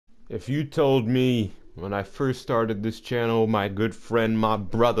If you told me when I first started this channel, my good friend, my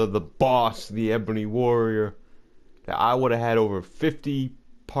brother, the boss, the Ebony Warrior, that I would have had over 50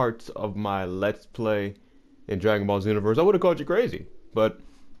 parts of my Let's Play in Dragon Ball Xenoverse, I would have called you crazy. But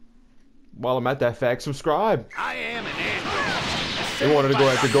while I'm at that fact, subscribe. I am an android. They wanted to go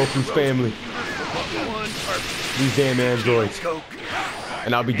after Goku's family. These damn androids.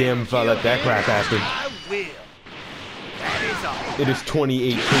 And I'll be damned if I let that crap happen. I will. That is all. It is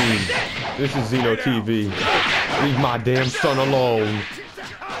 2018. This is Zeno-TV. Leave my damn son alone.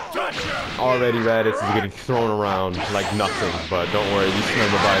 Already Raditz is getting thrown around like nothing, but don't worry, these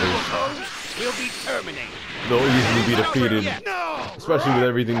Snowbiters will be terminated. They'll easily be defeated. Especially with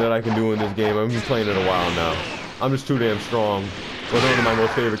everything that I can do in this game. I've been playing it a while now. I'm just too damn strong. But one of my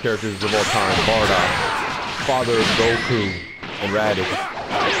most favorite characters of all time, Bardock, father of Goku and Raditz.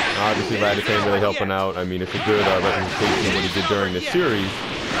 Obviously, Raditz ain't really helping out. I mean, it's a good representation of what he did during the series.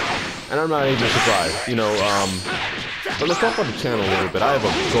 And I'm not even surprised, you know, but let's talk about the channel a little bit. I have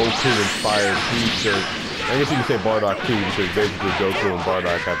a Goku-inspired t-shirt. I guess you can say Bardock too, because basically Goku and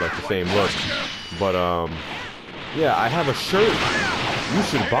Bardock have like the same look. But, yeah, I have a shirt. You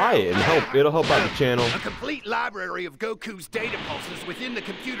should buy it and help. It'll help out the channel. A complete library of Goku's data pulses within the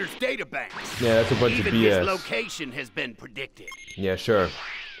computer's data bank. Yeah, that's a bunch of BS. Even his location has been predicted. Yeah, sure.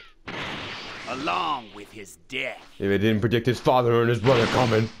 Along with his death. If it didn't predict his father and his brother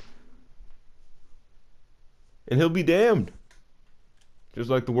coming. And he'll be damned. Just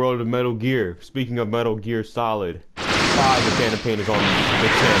like the world of Metal Gear. Speaking of Metal Gear Solid 5, the Can of Pain is on the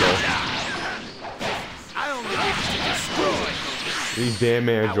channel. I only wish to destroy these damn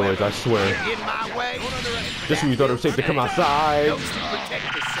androids, I swear. In my way, just when you thought it was safe to come outside.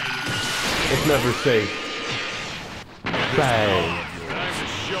 It's never safe. Bang.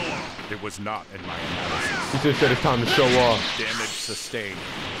 It was not in my analysis. He just said it's time to show off. Damage sustained.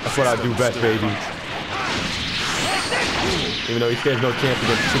 That's what I do best, baby. Even though he stands no chance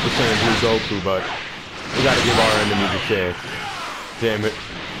against Super Saiyan Blue Goku, but we gotta give our enemies a chance. Damn it.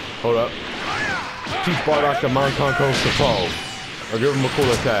 Hold up. Teach Bardock to Mount Conco Toppo. Or give him a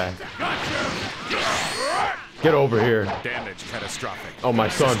cool attack. Get over here. Damage catastrophic. Oh, my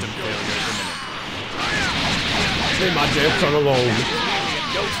son. Leave my damn son alone.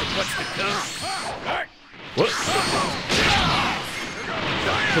 What?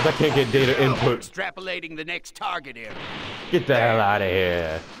 Because I can't get data input. Extrapolating the next target area. Get the hell out of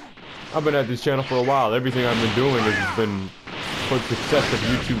here. I've been at this channel for a while. Everything I've been doing has been for success of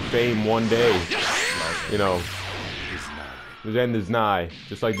YouTube fame one day. You know, the end is nigh.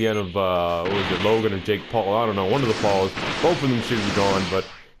 Just like the end of, what was it, Logan or Jake Paul? I don't know, one of the Pauls. Both of them should be gone, but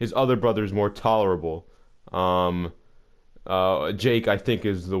his other brother's more tolerable. Jake, I think,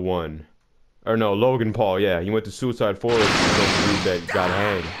 is the one. Or no, Logan Paul, yeah. He went to Suicide Forest and dude that got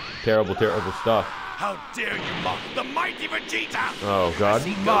hanged. Terrible, terrible stuff. How dare you mock the mighty Vegeta! Oh, God.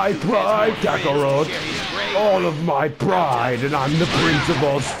 My pride, Kakarot. All of my pride, and I'm the prince of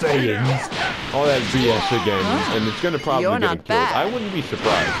all Saiyans. All that BS again, and it's gonna probably get him killed. I wouldn't be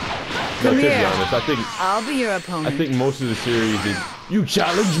surprised. Come to here. be honest, I think I'll be your opponent. I think most of the series is you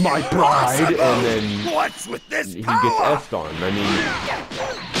challenge my pride, and then what's with this he gets F'd on. I mean,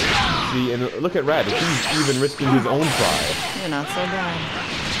 see, and look at Raditz. He's even risking his own pride. You're not so bad.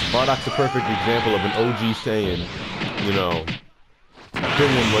 Bardock's a perfect example of an OG Saiyan, you know,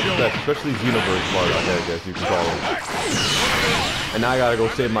 doing what's best, especially Xenoverse Bardock, I guess you can call him. And now I gotta go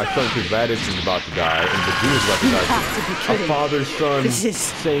save my son because Raditz is about to die, and Vegeta's about to die. A father-son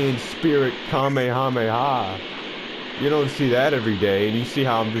Saiyan spirit Kamehameha. You don't see that every day, and you see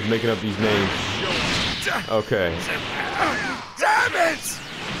how I'm just making up these names. Okay. Damn it!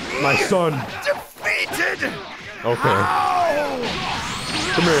 My son. Defeated! Okay.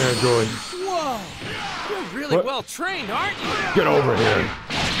 Come here, android. Whoa! You're really well trained, aren't you? Get over here.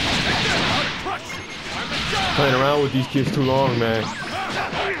 Playing around with these kids too long, man.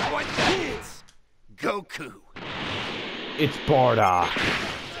 Goku. It's Bardock.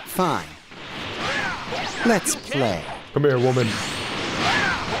 Fine. Let's play. Come here, woman.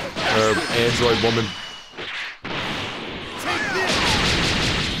 Android woman.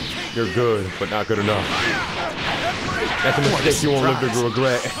 You're good, but not good enough. That's a mistake you won't live to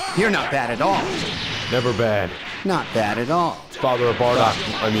regret. You're not bad at all. Never bad. Not bad at all. Father of Bardock.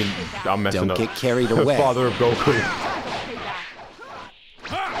 I mean, I'm messing up. Don't get carried away. Father of Goku.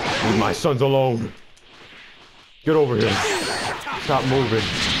 Leave my sons alone. Get over here. Stop moving.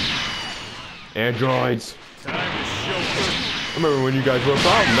 Androids. I remember when you guys were a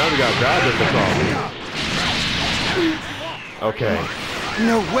problem. Now we got God that's a problem. Okay.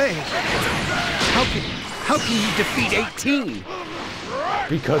 No way. How can you defeat 18?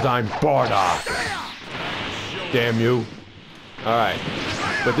 Because I'm Bardock. Damn you. Alright.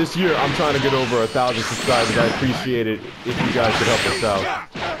 But this year, I'm trying to get over 1,000 subscribers. I appreciate it if you guys could help us out.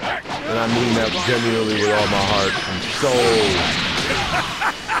 And I mean that genuinely with all my heart and soul.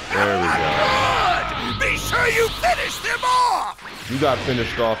 There we go. Be sure you finish them off! You got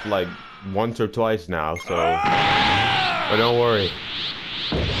finished off like once or twice now, so... But don't worry.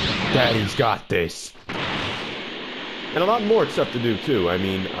 Daddy's got this. And a lot more stuff to do too. I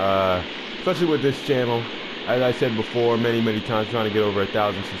mean, especially with this channel. As I said before, many times, trying to get over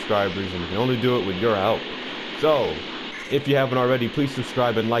 1,000 subscribers, and we can only do it with your help. So, if you haven't already, please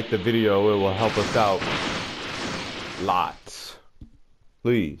subscribe and like the video. It will help us out lots.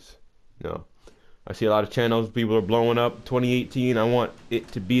 Please. No. I see a lot of channels, people are blowing up. 2018, I want it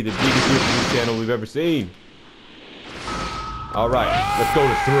to be the biggest YouTube channel we've ever seen. Alright, let's go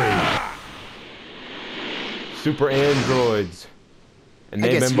to 3. Super androids. And I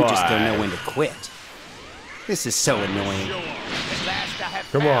they've guess been you just by. don't know when to quit. This is so annoying.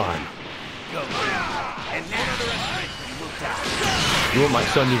 Come on. And now the rest will die. You want my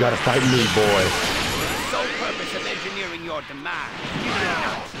son, you gotta fight me, boy. Sole purpose of engineering your demise. You will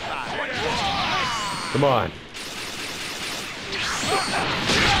not survive. Come on.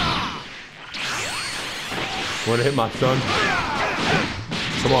 Wanna hit my son?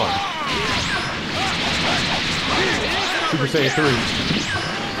 Come on. Super Saiyan 3.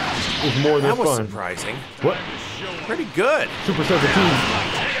 It's more than That was fun. surprising. What? Pretty good. Super 17.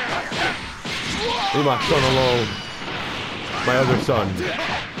 Leave my son alone. My other son. Go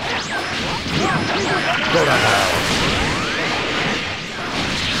to hell.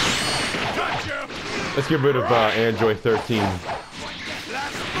 Let's get rid of Android 13.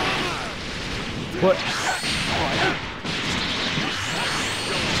 What?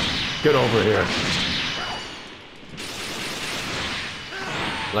 Get over here.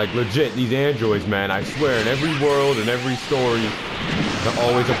 Like legit, these androids, man, I swear, in every world, in every story, they're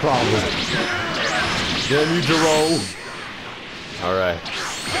always a problem. Damn you, Jero. Alright.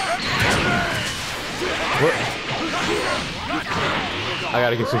 What? I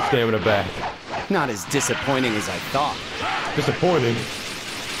gotta get some stamina back. Not as disappointing as I thought. Disappointing.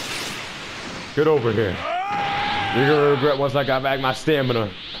 Get over here. You're gonna regret once I got back my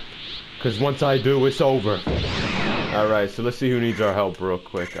stamina. Cause once I do, it's over. Alright, so let's see who needs our help real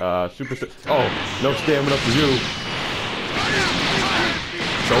quick. Oh, no stamina for you.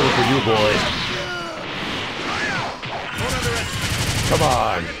 It's over for you, boy. Come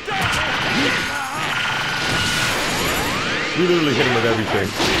on. You literally hit him with everything.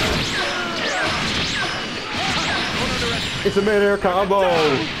 It's a mid-air combo.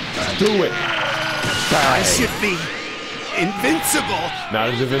 Do it. I should be invincible. Not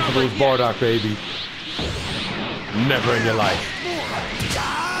as invincible as Bardock, baby. Never in your life.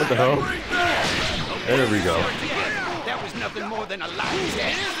 What the hell? There we go. That was nothing more than a light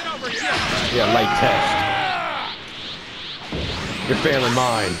test. Yeah, light test. You're failing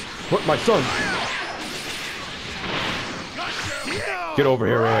mine. What, my son? Get over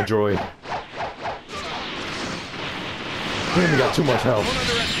here, android. Damn, we got too much health.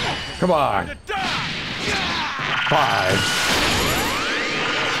 Come on. 5.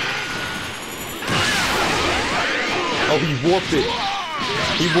 Oh, he warped it.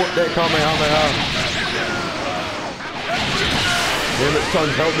 He warped that Kamehameha. Damn it, son,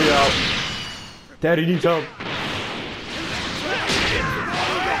 help me out. Daddy needs help.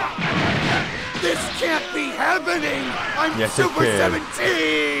 This can't be happening. I'm Yes, it Super can.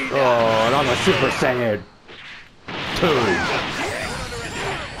 17. Oh, and I'm a Super Saiyan 2.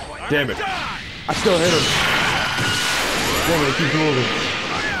 Damn it. I still hit him. Damn it, it keeps moving.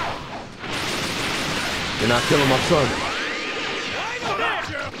 You're not killing my son.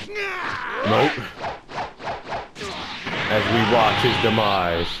 Nope. As we watch his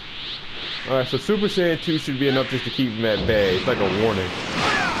demise. Alright, so Super Saiyan 2 should be enough just to keep him at bay. It's like a warning.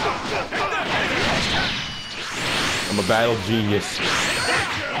 I'm a battle genius.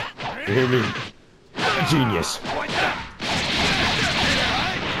 You hear me? Genius.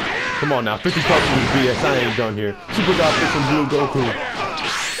 Come on now, 50 bucks from BS. I ain't done here. Super God Fish from Blue Goku.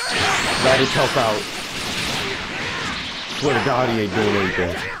 That is help out. Swear to God, he ain't doing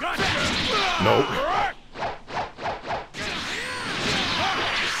anything. Nope.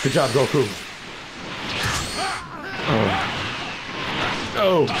 Good job, Goku.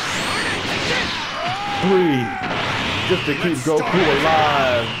 Oh. 3. Just to keep Goku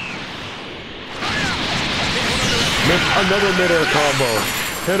alive. Another mid-air combo.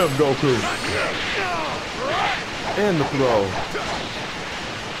 Hit him, Goku. And the throw.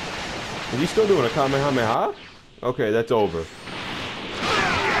 Is he still doing a Kamehameha? Okay, that's over.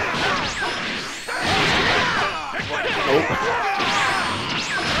 Oh.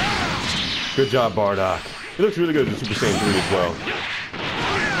 Good job, Bardock. He looks really good in Super Saiyan 3 as well.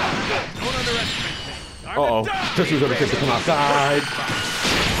 Uh-oh. Just was everything to come outside.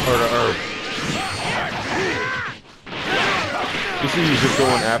 Or to Earth. You see he's just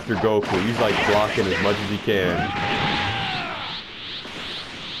going after Goku. He's like blocking as much as he can.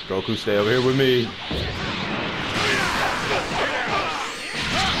 Goku, stay over here with me.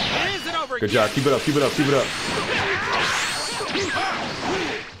 Good job. Keep it up. Keep it up. Keep it up.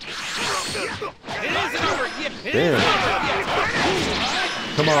 Damn.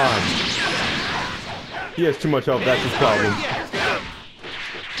 Come on. He has too much health. That's his problem.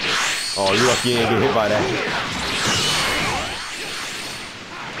 Oh, you're lucky you ain't get hit by that.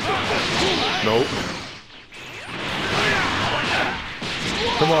 Nope.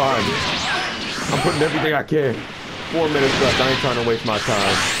 Come on. I'm putting everything I can. 4 minutes left. I ain't trying to waste my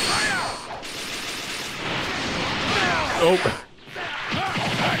time. Nope.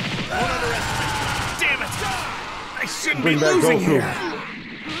 Damn it! I shouldn't Bring be back losing Goku. here.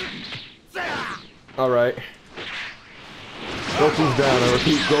 Alright. Goku's down. I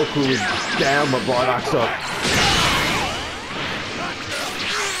repeat, Goku is down, but Bardock's up.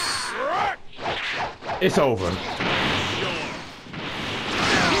 It's over.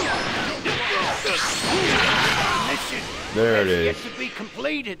 There it is. To be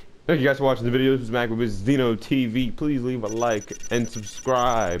completed. Thank you guys for watching the video. This is Mac with Zeno-TV. Please leave a like and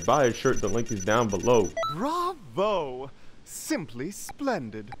subscribe. Buy a shirt. The link is down below. Bravo! Simply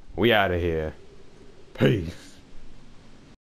splendid. We out of here. Peace.